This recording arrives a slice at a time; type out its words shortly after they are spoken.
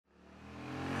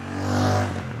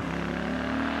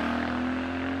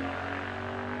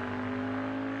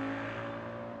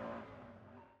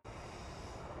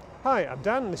Hi, I'm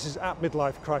Dan, this is at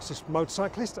Midlife Crisis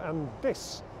Motorcyclist, and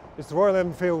this is the Royal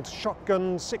Enfield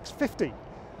Shotgun 650,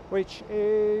 which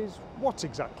is what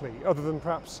exactly, other than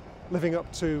perhaps living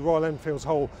up to Royal Enfield's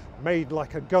whole made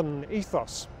like a gun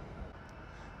ethos?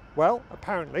 Well,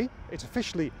 apparently it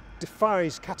officially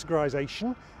defies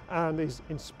categorisation and is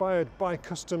inspired by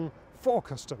custom for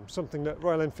custom, something that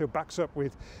Royal Enfield backs up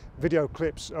with video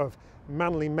clips of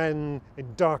manly men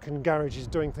in darkened garages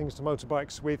doing things to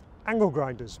motorbikes with angle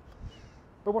grinders.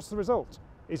 But what's the result?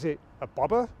 Is it a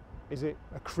bobber? Is it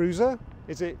a cruiser?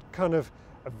 Is it kind of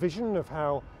a vision of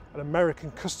how an American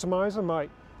customizer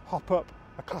might hop up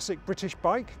a classic British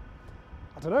bike?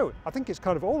 I don't know, I think it's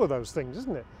kind of all of those things,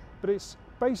 isn't it? But it's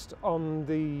based on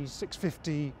the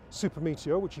 650 Super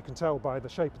Meteor, which you can tell by the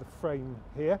shape of the frame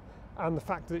here, and the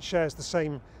fact that it shares the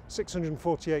same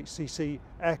 648cc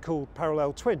air-cooled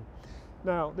parallel twin.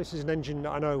 Now, this is an engine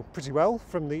that I know pretty well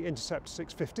from the Intercept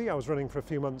 650 I was running for a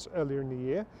few months earlier in the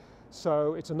year,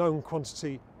 so it's a known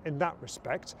quantity in that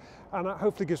respect, and that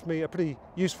hopefully gives me a pretty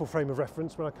useful frame of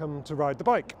reference when I come to ride the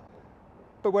bike.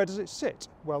 But where does it sit?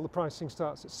 Well, the pricing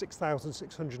starts at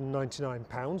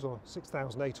 £6,699 or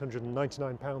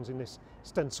 £6,899 in this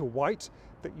stencil white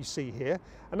that you see here,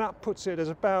 and that puts it as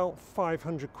about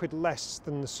 500 quid less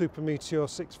than the Super Meteor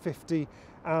 650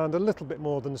 and a little bit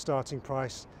more than the starting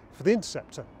price for the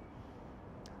Interceptor.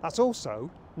 That's also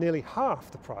nearly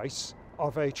half the price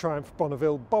of a Triumph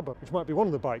Bonneville Bobber, which might be one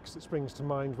of the bikes that springs to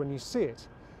mind when you see it.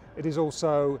 It is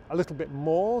also a little bit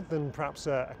more than perhaps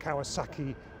a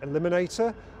Kawasaki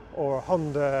Eliminator or a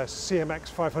Honda CMX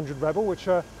 500 Rebel, which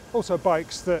are also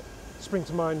bikes that spring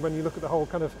to mind when you look at the whole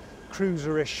kind of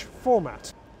cruiser-ish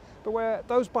format. But where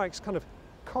those bikes kind of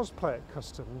cosplay it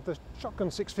custom, the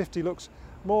Shotgun 650 looks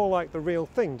more like the real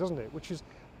thing, doesn't it? Which is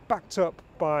backed up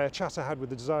by a chat I had with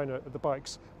the designer at the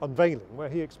bike's unveiling, where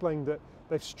he explained that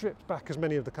they've stripped back as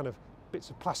many of the kind of bits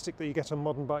of plastic that you get on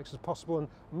modern bikes as possible, and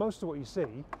most of what you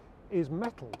see is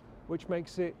metal, which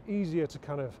makes it easier to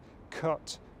kind of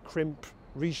cut, crimp,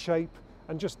 reshape,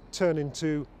 and just turn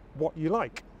into what you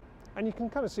like. And you can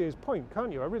kind of see his point,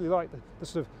 can't you? I really like the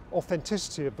sort of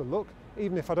authenticity of the look,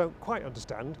 even if I don't quite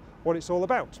understand what it's all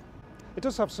about. It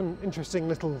does have some interesting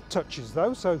little touches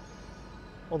though, so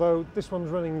although this one's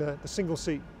running the single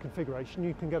seat configuration,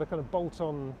 you can get a kind of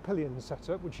bolt-on pillion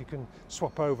setup, which you can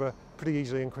swap over pretty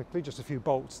easily and quickly, just a few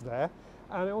bolts there.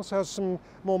 And it also has some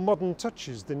more modern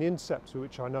touches than the Interceptor,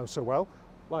 which I know so well,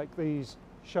 like these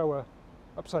Showa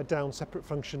upside down separate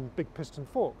function big piston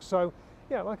forks. So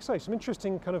yeah, like I say, some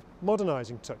interesting kind of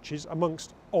modernising touches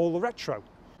amongst all the retro.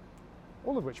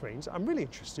 All of which means I'm really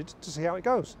interested to see how it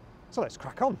goes. So let's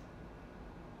crack on.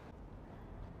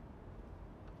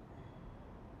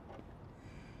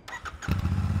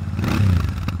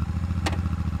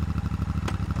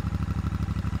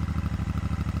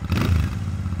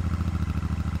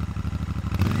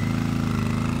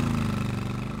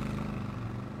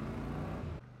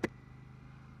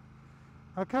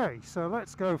 Okay, so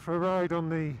let's go for a ride on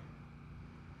the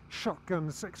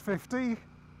Shotgun 650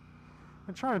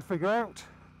 and try and figure out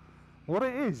what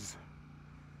it is.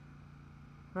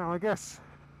 Now I guess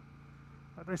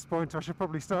at this point I should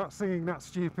probably start singing that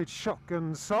stupid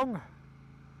Shotgun song,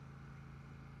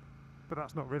 but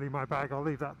that's not really my bag. I'll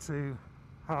leave that to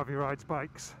Harvey Rides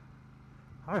Bikes.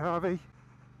 Hi Harvey.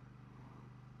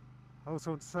 I also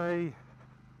want to say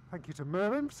thank you to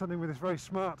Merlin for sending me this very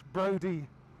smart Brody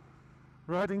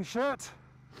riding shirt.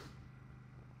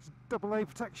 It's AA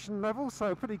protection level,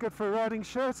 so pretty good for a riding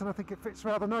shirt, and I think it fits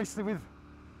rather nicely with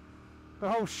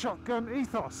the whole shotgun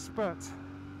ethos. But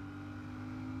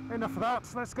enough of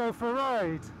that, let's go for a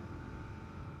ride.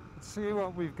 Let's see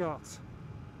what we've got.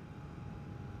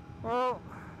 Well,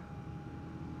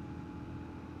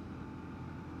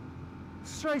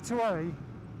 straight away,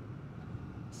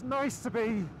 it's nice to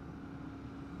be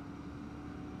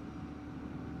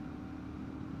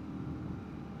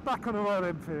back on a Royal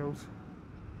Enfield.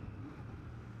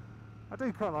 I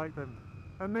do quite like them,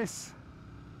 and this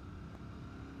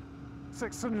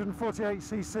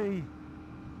 648cc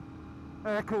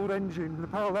air-cooled engine, the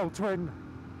parallel twin,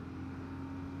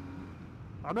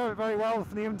 I know it very well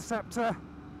from the Interceptor,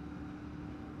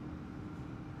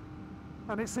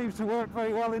 and it seems to work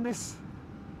very well in this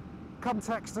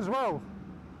context as well.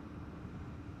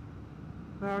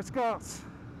 Now it's got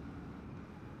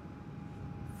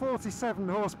 47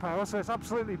 horsepower, so it's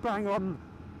absolutely bang on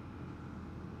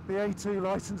the A2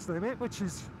 licence limit, which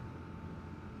is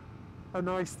a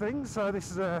nice thing. So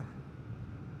this is a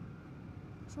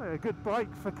good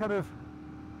bike for kind of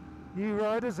new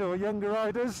riders or younger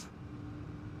riders,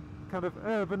 kind of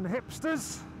urban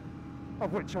hipsters,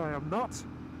 of which I am not.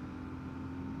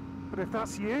 But if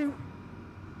that's you,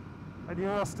 and you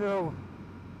are still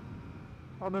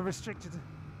on a restricted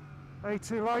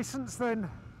A2 licence, then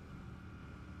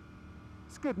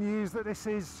it's good news that this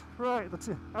is right at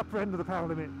the upper end of the power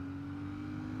limit.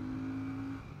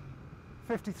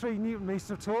 53 newton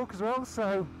meters of torque as well,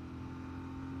 so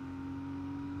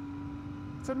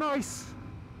it's a nice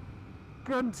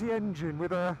grunty engine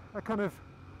with a kind of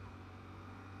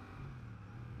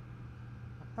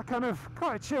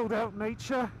quite a chilled out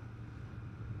nature,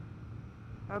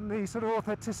 and the sort of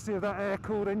authenticity of that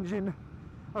air-cooled engine,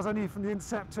 as I knew from the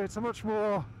Interceptor. It's a much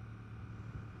more,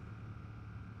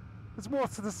 there's more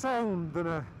to the sound than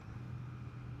a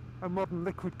modern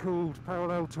liquid-cooled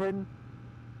parallel twin.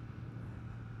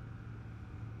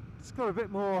 It's got a bit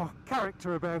more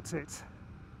character about it.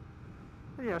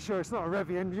 Yeah, sure, it's not a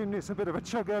revvy engine, it's a bit of a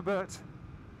chugger, but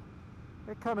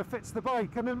it kind of fits the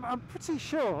bike. And I'm pretty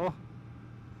sure,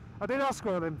 I did ask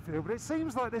Royal Enfield, but it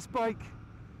seems like this bike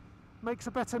makes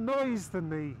a better noise than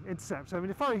the Interceptor. I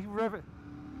mean, if I rev it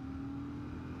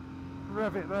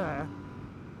there,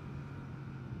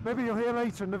 maybe you'll hear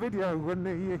later in the video when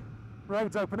the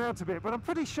roads open out a bit, but I'm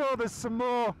pretty sure there's some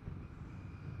more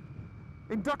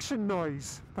induction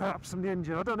noise perhaps from the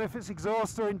engine. I don't know if it's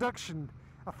exhaust or induction.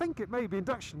 I think it may be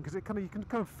induction, because you can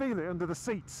kind of feel it under the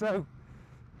seat. So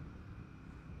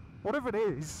whatever it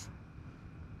is,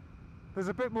 there's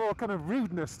a bit more kind of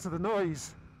rudeness to the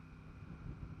noise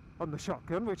on the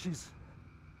Shotgun, which is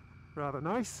rather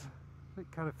nice. It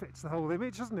kind of fits the whole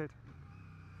image, doesn't it?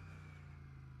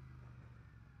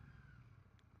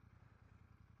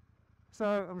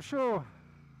 So I'm sure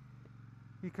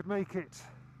you could make it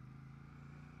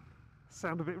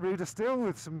sound a bit ruder still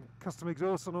with some custom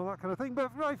exhaust and all that kind of thing,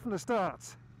 but right from the start,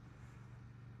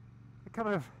 it kind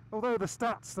of, although the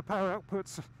stats, the power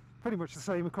output's pretty much the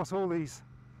same across all these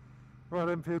Royal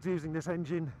Enfields using this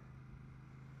engine,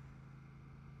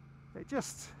 it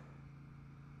just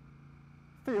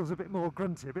feels a bit more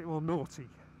grunty, a bit more naughty.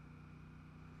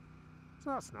 So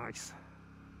that's nice.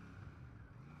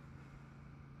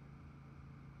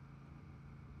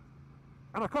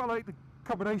 And I quite like the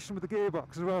combination with the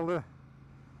gearbox as well, the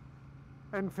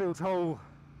Enfield's whole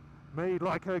made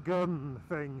like a gun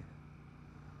thing.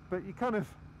 But you get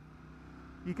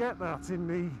that in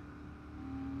the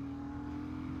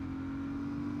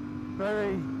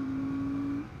very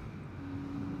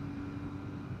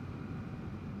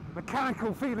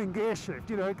mechanical feeling gear shift.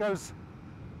 You know, it goes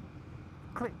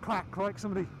click clack like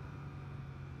somebody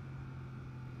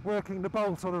working the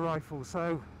bolt on a rifle.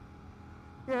 So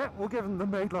yeah, we'll give them the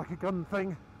made like a gun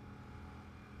thing.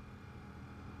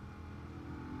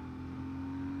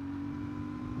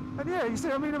 And yeah, you see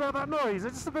what I mean about that noise?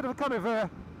 It's just a bit of a kind of a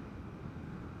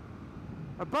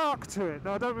bark to it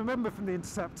that I don't remember from the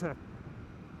Interceptor.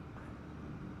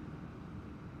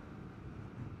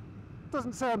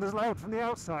 Doesn't sound as loud from the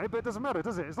outside, but it doesn't matter,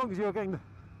 does it? As long as you're getting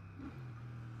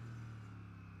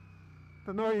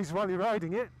the noise while you're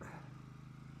riding it,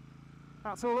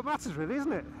 that's all that matters really,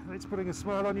 isn't it? It's putting a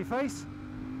smile on your face.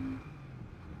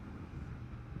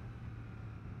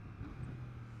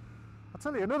 I'll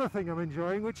tell you another thing I'm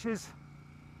enjoying, which is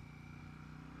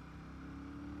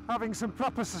having some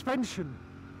proper suspension.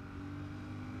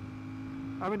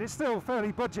 I mean, it's still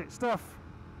fairly budget stuff.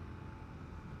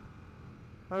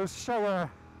 Those Showa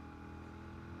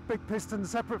big piston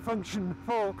separate function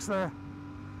forks, they're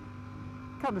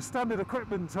kind of standard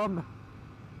equipment on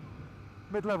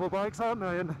mid-level bikes, aren't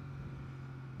they? And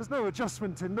there's no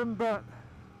adjustment in them, but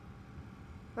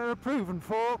they're a proven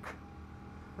fork.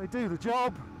 They do the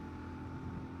job,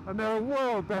 and they're a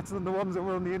world better than the ones that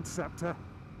were on the Interceptor.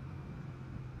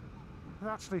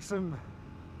 There's actually some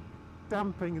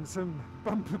damping and some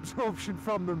bump absorption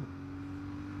from them.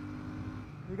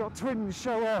 You've got twin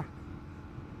Showa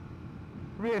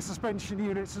rear suspension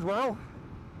units as well.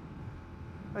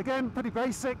 Again, pretty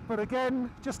basic, but again,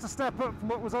 just a step up from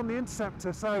what was on the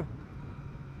Interceptor. So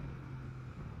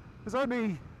there's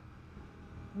only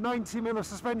 90mm of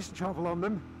suspension travel on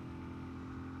them,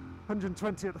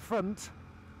 120 at the front.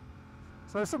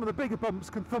 So some of the bigger bumps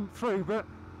can thump through, but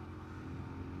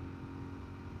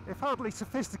if hardly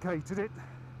sophisticated, it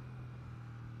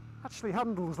actually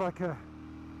handles like a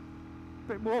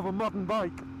bit more of a modern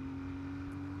bike.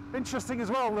 Interesting as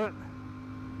well that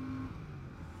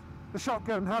the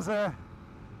Shotgun has an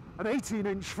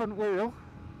 18-inch front wheel,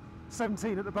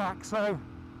 17 at the back, so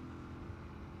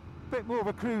a bit more of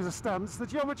a cruiser stance. The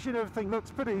geometry and everything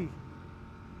looks pretty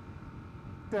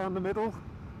down the middle,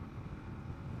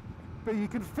 but you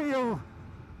can feel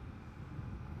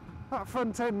that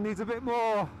front end needs a bit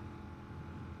more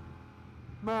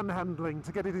manhandling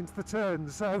to get it into the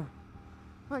turns. So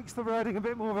makes the riding a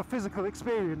bit more of a physical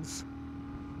experience,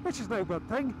 which is no bad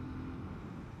thing.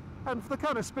 And for the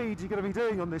kind of speed you're going to be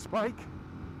doing on this bike,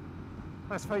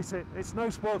 let's face it, it's no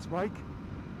sports bike,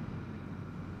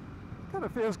 kind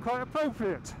of feels quite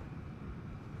appropriate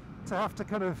to have to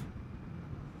kind of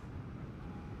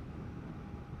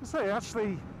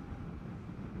actually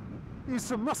use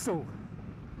some muscle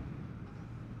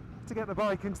to get the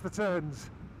bike into the turns.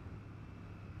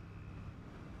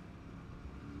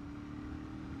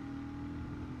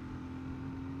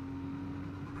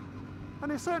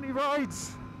 And it certainly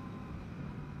rides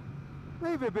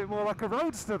maybe a bit more like a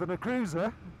roadster than a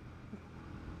cruiser.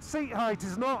 Seat height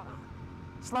is not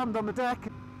slammed on the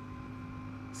deck,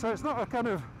 so it's not a kind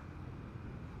of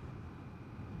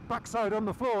backside on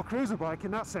the floor cruiser bike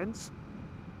in that sense.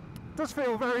 It does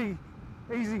feel very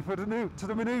easy to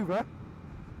the manoeuvre,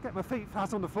 get my feet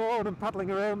flat on the floor and I'm paddling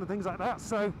around and things like that,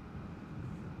 so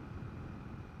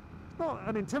it's not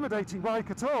an intimidating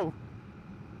bike at all.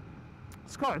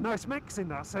 It's quite a nice mix in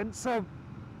that sense, so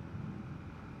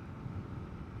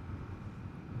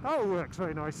that all works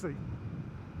very nicely.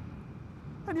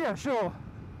 And yeah, sure,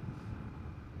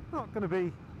 not going to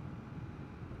be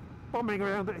bombing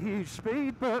around at huge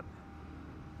speed, but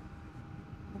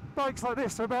bikes like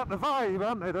this are about the vibe,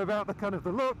 aren't they? They're about the kind of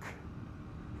the look,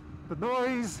 the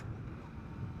noise,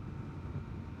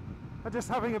 and just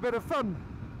having a bit of fun.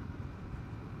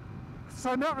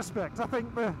 So in that respect, I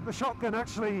think the Shotgun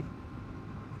actually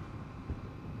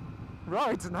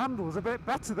rides and handles a bit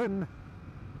better than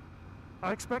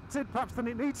I expected, perhaps than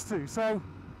it needs to, so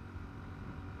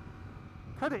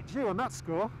credit due on that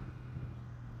score.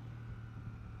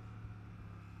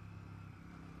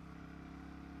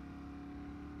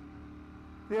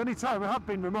 The only time I have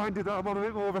been reminded that I'm on a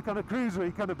bit more of a kind of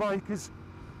cruisery kind of bike is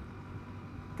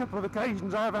a couple of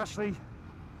occasions I have actually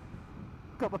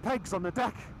got the pegs on the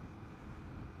deck,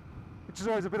 which is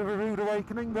always a bit of a rude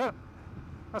awakening, but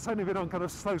that's only been on kind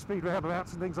of slow speed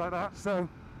roundabouts and things like that. So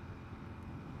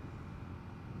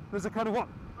there's a kind of what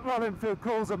Royal Enfield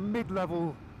calls a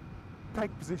mid-level peg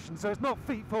position, so it's not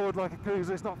feet forward like a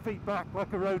cruiser, it's not feet back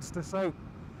like a roadster, so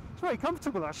it's very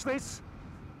comfortable actually. It's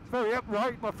very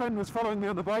upright. My friend was following me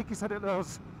on the bike, he said it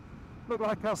looked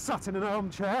like I was sat in an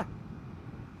armchair,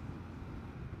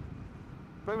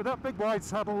 but with that big wide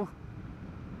saddle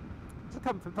it's a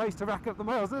comfort place to rack up the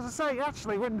miles. As I say,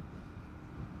 actually, when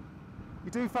you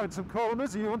do find some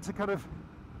corners and you want to kind of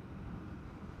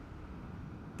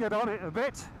get on it a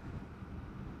bit,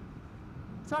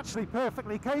 it's actually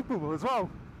perfectly capable as well.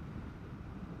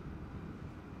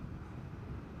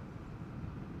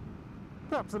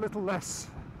 Perhaps a little less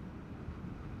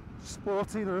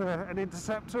sporty than an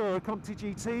Interceptor or a Conti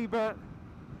GT, but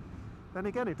then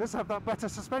again it does have that better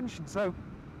suspension. So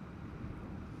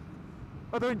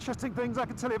other interesting things I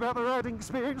can tell you about the riding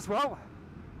experience, well,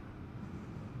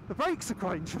 the brakes are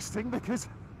quite interesting because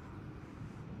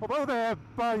although they're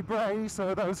by Bray,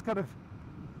 so those kind of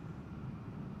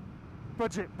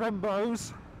budget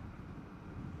Brembos,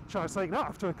 try saying that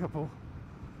after a couple,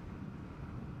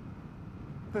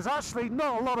 there's actually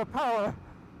not a lot of power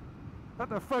at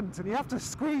the front and you have to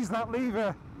squeeze that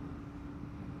lever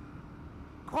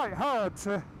quite hard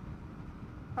to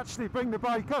actually bring the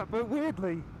bike up. But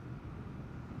weirdly,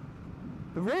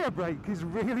 the rear brake is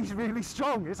really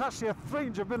strong. It's actually a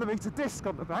 300mm disc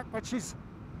on the back, which is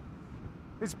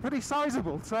pretty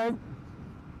sizable, so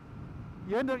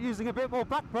you end up using a bit more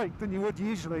back brake than you would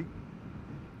usually.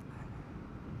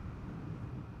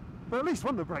 But at least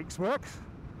one of the brakes works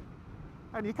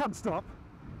and you can stop,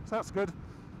 so that's good.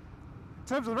 In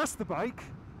terms of the rest of the bike,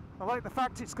 I like the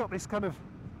fact it's got this kind of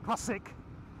classic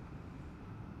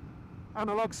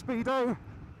analog speedo,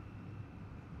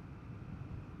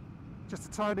 just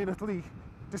a tiny little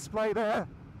display there,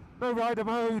 no rider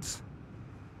modes,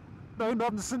 no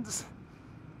nonsense.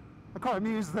 I'm quite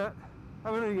amused that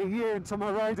I'm only a year into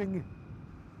my riding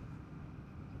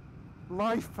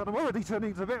life and I'm already turning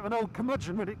into a bit of an old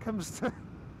curmudgeon when it comes to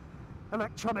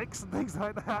electronics and things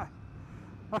like that.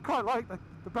 I quite like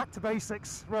the back to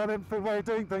basics Royal Enfield way of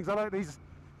doing things. I like these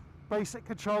basic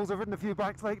controls. I've ridden a few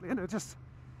bikes lately and they're just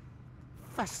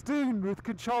festooned with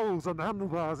controls on the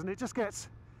handlebars and it just gets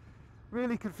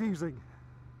really confusing.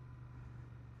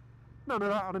 None of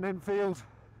that on an Enfield,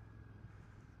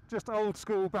 just old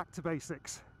school back to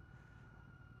basics,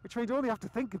 which means all you have to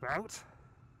think about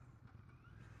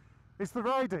is the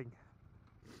riding,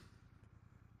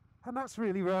 and that's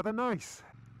really rather nice.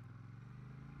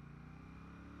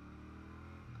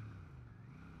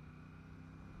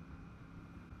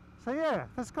 So yeah,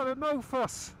 there's kind of no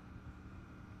fuss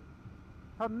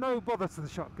and no bother to the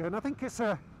Shotgun. I think it's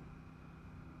a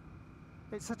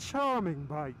It's a charming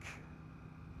bike.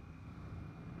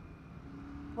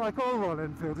 Like all Royal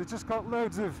Enfield, it's just got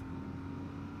loads of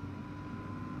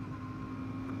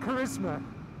charisma.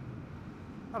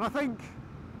 And I think,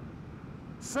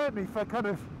 certainly for kind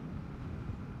of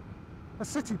a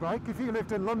city bike, if you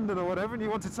lived in London or whatever and you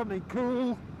wanted something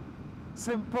cool,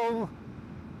 simple,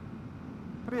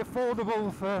 pretty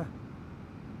affordable for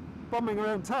bombing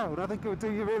around town, I think it would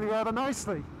do you really rather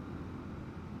nicely.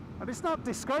 And it's not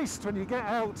disgraced when you get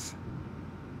out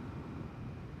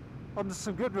onto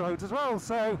some good roads as well,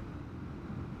 so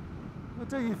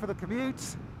it'll do you for the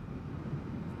commute,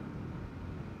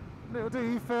 and it'll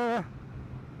do you for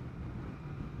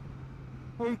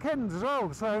weekends as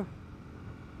well, so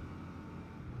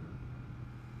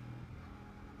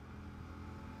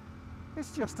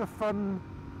it's just a fun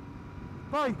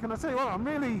bike. And I tell you what, I'm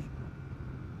really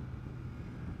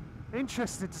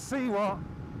interested to see what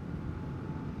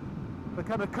the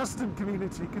kind of custom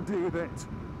community can do with it.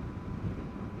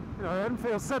 You know,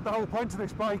 Enfield said the whole point of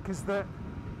this bike is that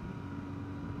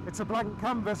it's a blank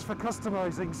canvas for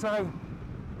customising, so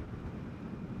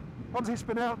once it's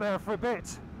been out there for a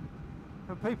bit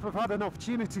and people have had an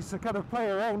opportunity to kind of play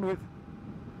around with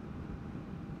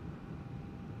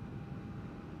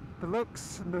the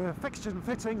looks and the fixtures and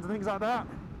fittings and things like that,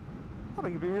 I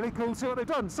think it'd be really cool to see what they've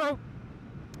done. So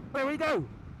there we go.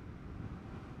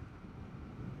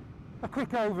 A quick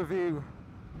overview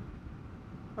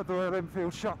of the Royal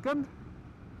Enfield Shotgun.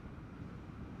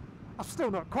 I'm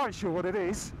still not quite sure what it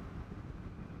is,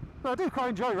 but I do quite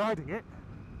enjoy riding it.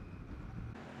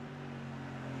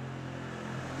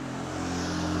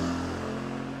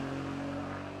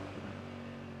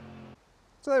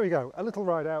 So there we go, a little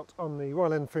ride out on the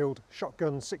Royal Enfield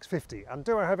Shotgun 650. And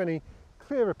do I have any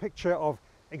clearer picture of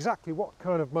exactly what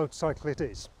kind of motorcycle it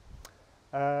is?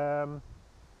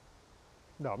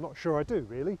 No, I'm not sure I do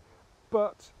really,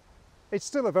 but it's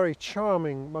still a very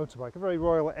charming motorbike, a very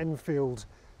Royal Enfield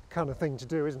kind of thing to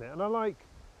do, isn't it? And I like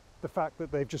the fact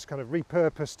that they've just kind of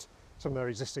repurposed some of their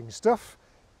existing stuff,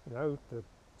 you know, the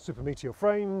Super Meteor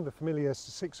frame, the familiar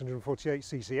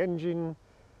 648cc engine,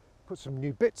 put some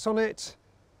new bits on it,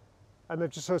 and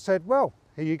they've just sort of said, well,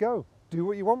 here you go, do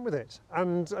what you want with it.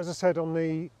 And as I said on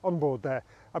the onboard there,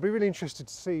 I'd be really interested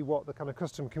to see what the kind of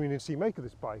custom community make of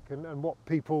this bike and what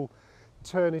people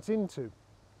turn it into.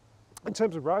 In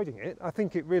terms of riding it, I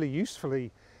think it really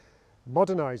usefully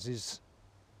modernises,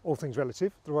 all things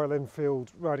relative, the Royal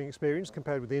Enfield riding experience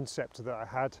compared with the Interceptor that I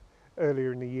had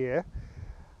earlier in the year.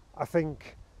 I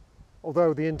think,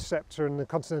 although the Interceptor and the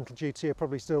Continental GT are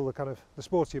probably still the kind of the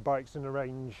sportier bikes in the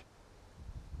range,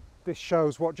 this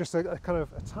shows what just a kind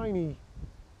of a tiny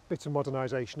bit of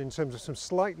modernisation in terms of some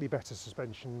slightly better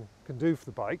suspension can do for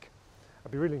the bike.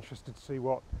 I'd be really interested to see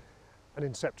what an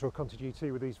Interceptor or Conti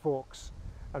GT with these forks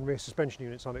and rear suspension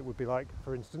units on it would be like,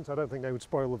 for instance. I don't think they would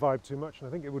spoil the vibe too much, and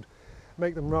I think it would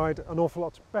make them ride an awful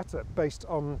lot better based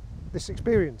on this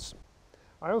experience.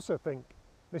 I also think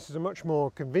this is a much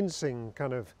more convincing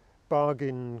kind of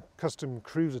bargain custom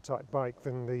cruiser type bike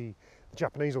than the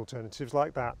Japanese alternatives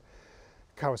like that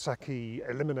Kawasaki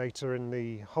Eliminator and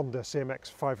the Honda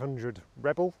CMX 500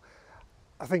 Rebel.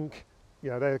 I think,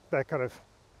 you know, they're kind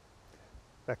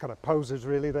of posers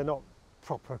really. They're not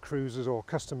proper cruisers or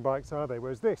custom bikes, are they?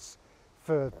 Whereas this,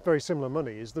 for very similar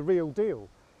money, is the real deal,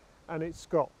 and it's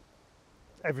got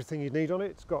everything you need on it.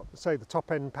 It's got, say, the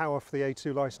top end power for the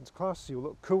A2 license class. You'll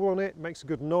look cool on it, makes a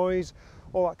good noise,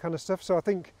 all that kind of stuff. So I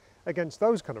think against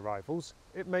those kind of rivals,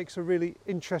 it makes a really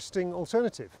interesting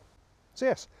alternative. So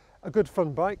yes, a good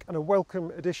fun bike and a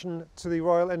welcome addition to the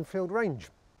Royal Enfield range.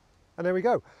 And there we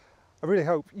go. I really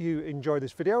hope you enjoyed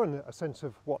this video and a sense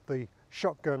of what the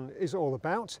Shotgun is all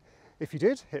about. If you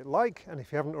did, hit like, and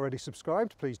if you haven't already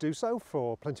subscribed, please do so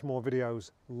for plenty more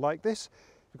videos like this.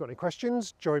 If you've got any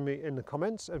questions, join me in the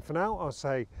comments. And for now, I'll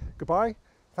say goodbye,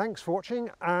 thanks for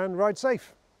watching, and ride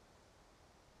safe.